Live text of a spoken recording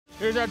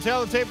Here's our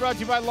tape brought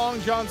to you by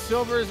Long John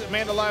Silver's.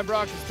 Amber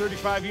Leibrock is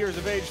 35 years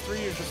of age, 3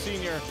 years a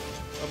senior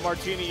of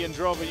Martina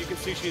Jindrova. You can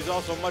see she's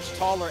also much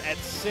taller at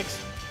 6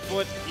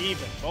 foot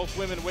even. Both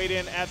women weighed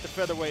in at the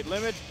featherweight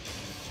limit.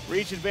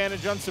 Reach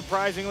advantage,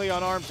 unsurprisingly,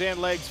 on arms and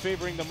legs,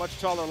 favoring the much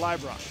taller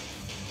Leibrock.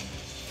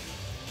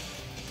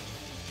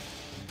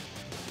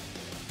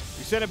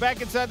 We send it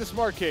back inside the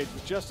smart cage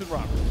with Justin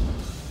Roberts.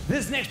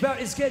 This next bout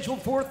is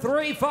scheduled for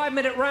 3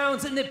 5-minute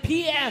rounds in the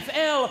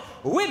PFL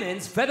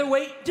Women's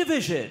Featherweight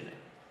Division.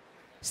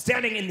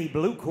 Standing in the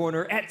blue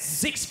corner at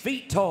 6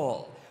 feet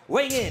tall,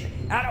 weighing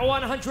in at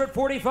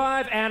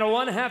 145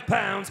 1/2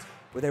 pounds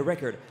with a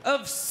record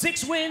of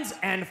 6 wins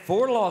and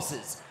 4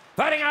 losses.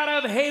 Fighting out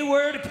of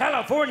Hayward,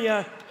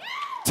 California,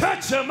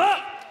 touch 'em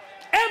up,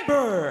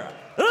 Amber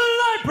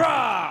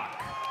Leibrock.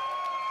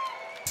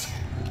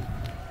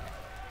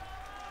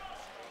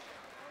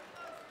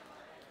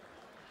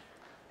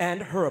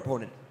 And her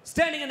opponent,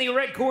 standing in the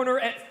red corner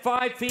at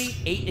 5 feet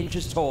 8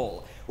 inches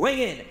tall,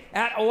 weighing in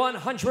at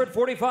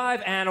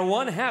 145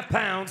 1/2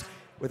 pounds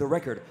with a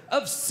record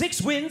of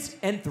 6 wins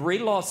and 3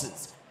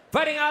 losses.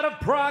 Fighting out of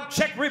Prague,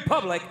 Czech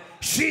Republic,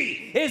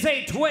 she is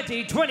a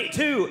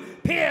 2022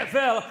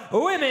 PFL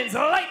Women's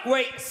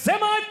Lightweight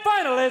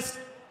semifinalist,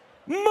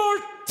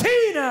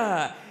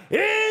 Martina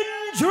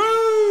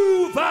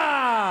Jindrova.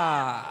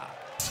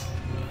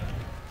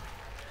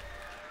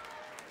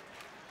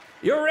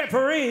 Your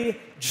referee,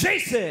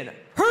 Jason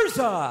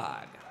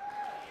Herzog.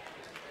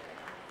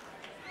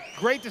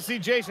 Great to see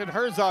Jason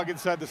Herzog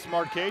inside the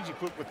smart cage,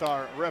 equipped with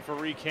our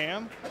referee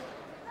cam.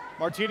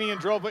 Martina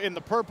Jindrova in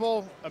the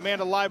purple,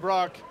 Amber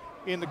Leibrock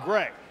in the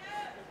gray.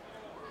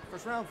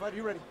 First round, fight,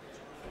 you ready?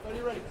 Fight,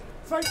 you ready?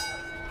 Fight!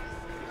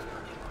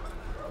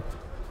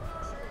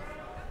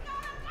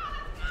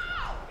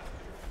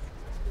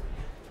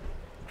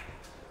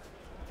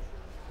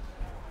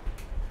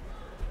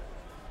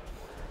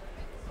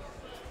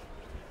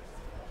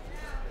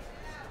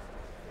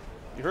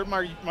 You heard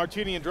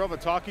Martina Jindrova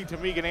talking to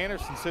Megan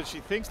Anderson, said she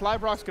thinks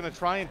Leibrock's going to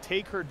try and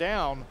take her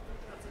down.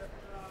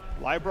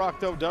 Leibrock,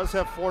 though, does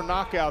have 4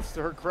 knockouts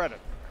to her credit.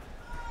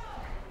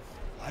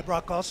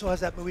 Leibrock also has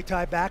that Muay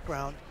Thai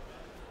background.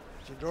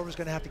 Jindrova's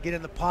going to have to get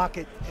in the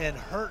pocket and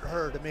hurt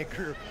her to make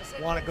her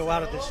want to go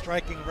out of this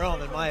striking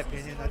realm, in my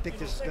opinion. I think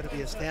this is going to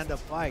be a stand-up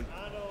fight.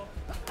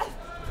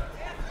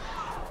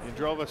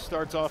 Jindrova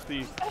starts off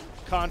the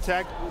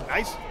contact. Ooh,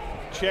 nice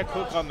check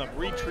hook on the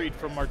retreat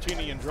from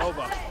Martina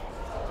Jindrova.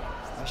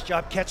 Nice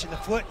job catching the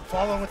foot and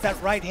following with that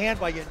right hand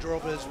by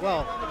Jindrova as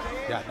well.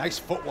 Yeah, nice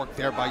footwork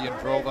there by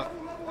Jindrova.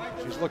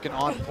 She's looking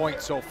on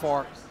point so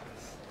far.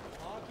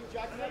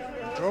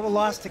 Jindrova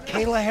lost to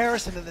Kayla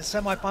Harrison in the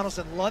semifinals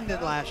in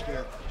London last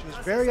year. She was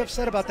very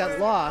upset about that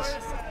loss.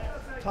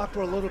 Talked to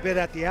her a little bit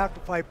at the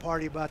after-fight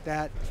party about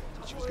that.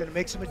 So she was going to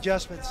make some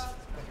adjustments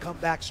and come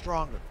back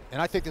stronger. And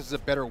I think this is a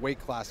better weight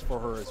class for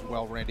her as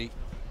well, Randy.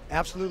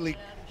 Absolutely.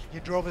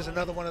 Jindrova is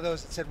another one of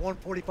those that said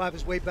 145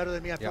 is way better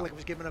than me. I feel like it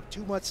was giving up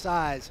too much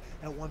size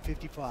at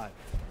 155.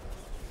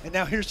 And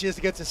now here she is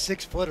against a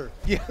 6-footer.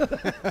 Yeah.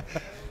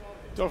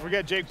 Don't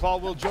forget, Jake Paul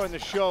will join the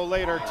show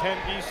later,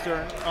 10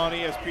 Eastern on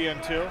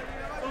ESPN2,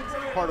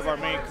 part of our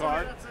main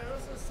card.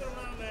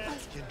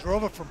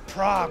 Jindrova from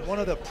Prague, one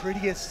of the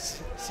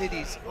prettiest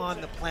cities on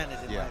the planet,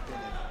 in my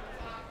opinion.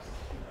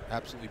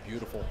 Absolutely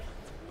beautiful.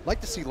 I'd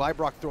like to see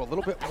Leibrock throw a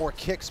little bit more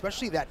kick,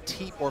 especially that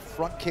teep or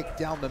front kick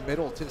down the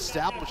middle to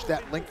establish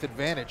that length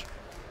advantage.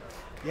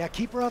 Yeah,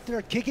 keep her out there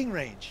at kicking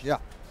range. Yeah.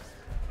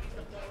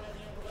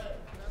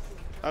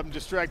 I'm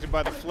distracted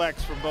by the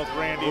flex from both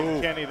Randy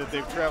and Kenny that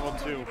they've traveled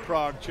to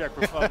Prague, Czech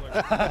Republic.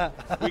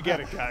 We get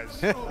it,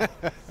 guys.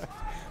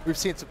 We've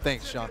seen some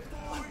things, Sean.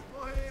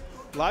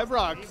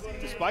 Leibrock,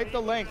 despite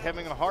the length,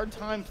 having a hard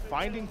time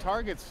finding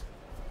targets.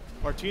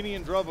 Martina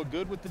Jindrova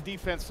good with the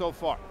defense so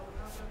far.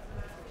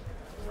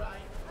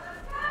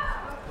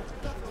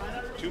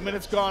 2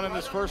 minutes gone in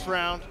this first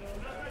round.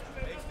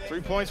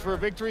 3 points for a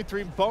victory,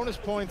 3 bonus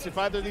points if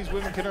either of these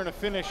women can earn a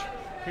finish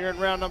here in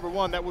round number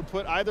 1. That would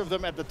put either of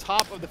them at the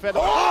top of the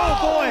featherweight. Oh,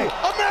 boy!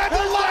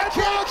 Amber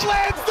Leibrock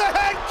lands the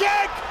head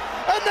kick,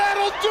 and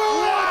that'll do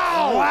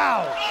it!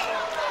 Wow!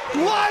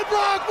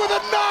 Leibrock with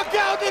a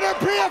knockout in her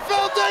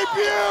PFL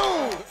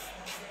debut!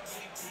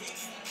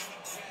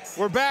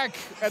 We're back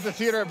at the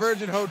theater at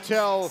Virgin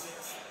Hotel.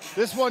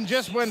 This one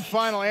just went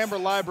final. Amber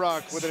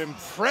Leibrock with an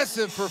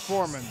impressive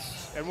performance.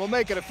 And we'll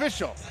make it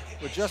official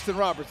with Justin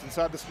Roberts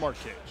inside the smart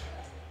cage.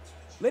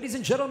 Ladies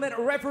and gentlemen,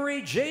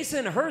 referee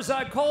Jason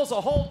Herzog calls a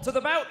halt to the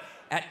bout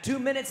at 2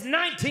 minutes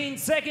 19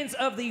 seconds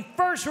of the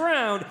first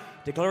round,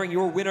 declaring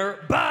your winner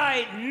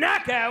by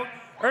knockout,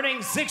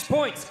 earning 6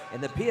 points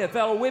in the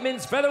PFL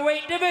Women's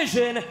Featherweight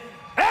Division,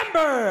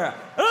 Amber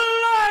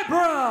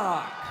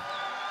Leibrock.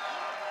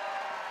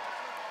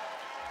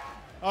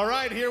 All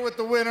right, here with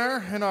the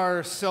winner in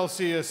our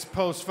Celsius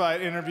post-fight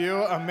interview,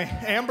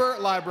 Amber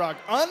Leibrock.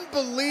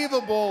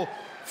 Unbelievable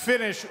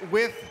finish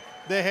with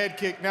the head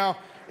kick. Now,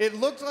 it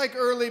looked like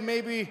early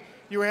maybe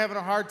you were having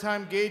a hard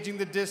time gauging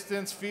the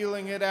distance,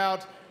 feeling it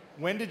out.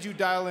 When did you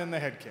dial in the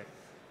head kick?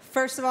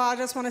 First of all, I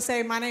just want to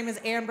say my name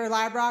is Amber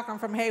Leibrock. I'm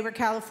from Hayward,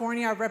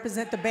 California. I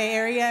represent the Bay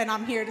Area, and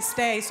I'm here to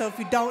stay. So if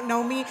you don't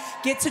know me,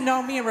 get to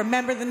know me and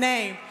remember the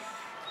name.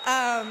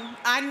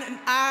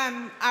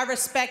 I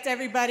respect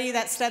everybody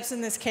that steps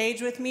in this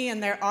cage with me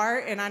and their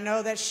art, and I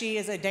know that she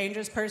is a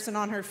dangerous person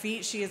on her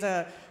feet. She is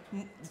a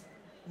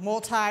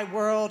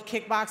multi-world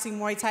kickboxing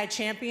Muay Thai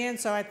champion,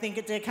 so I think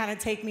it did kind of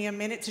take me a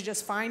minute to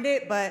just find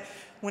it, but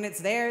when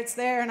it's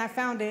there, and I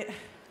found it.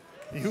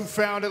 You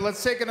found it.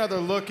 Let's take another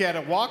look at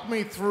it. Walk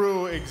me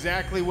through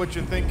exactly what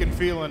you're thinking,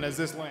 feeling as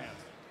this lands.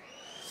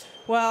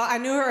 Well, I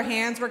knew her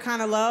hands were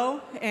kind of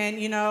low, and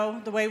you know,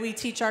 the way we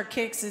teach our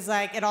kicks is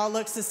like it all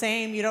looks the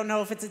same. You don't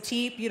know if it's a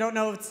teep, you don't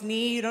know if it's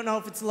knee, you don't know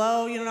if it's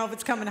low, you don't know if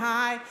it's coming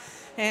high,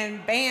 and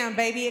bam,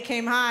 baby, it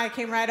came high, it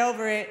came right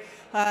over it.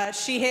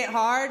 She hit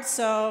hard,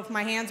 so if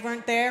my hands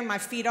weren't there, my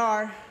feet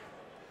are.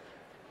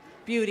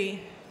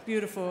 Beauty,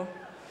 beautiful.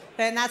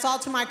 And that's all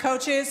to my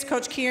coaches,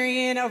 Coach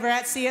Kirian over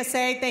at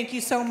CSA. Thank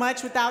you so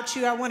much. Without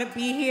you, I wouldn't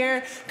be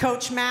here.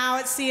 Coach Mao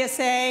at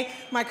CSA,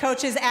 my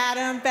coaches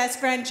Adam, best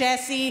friend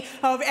Jesse,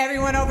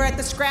 everyone over at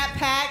the Scrap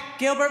Pack,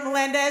 Gilbert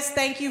Melendez,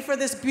 thank you for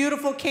this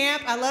beautiful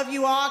camp. I love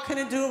you all.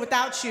 Couldn't do it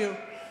without you.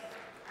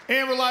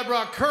 Amber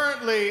Leibrock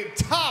currently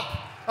top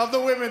of the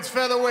women's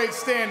featherweight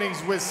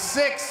standings with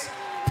 6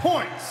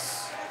 points.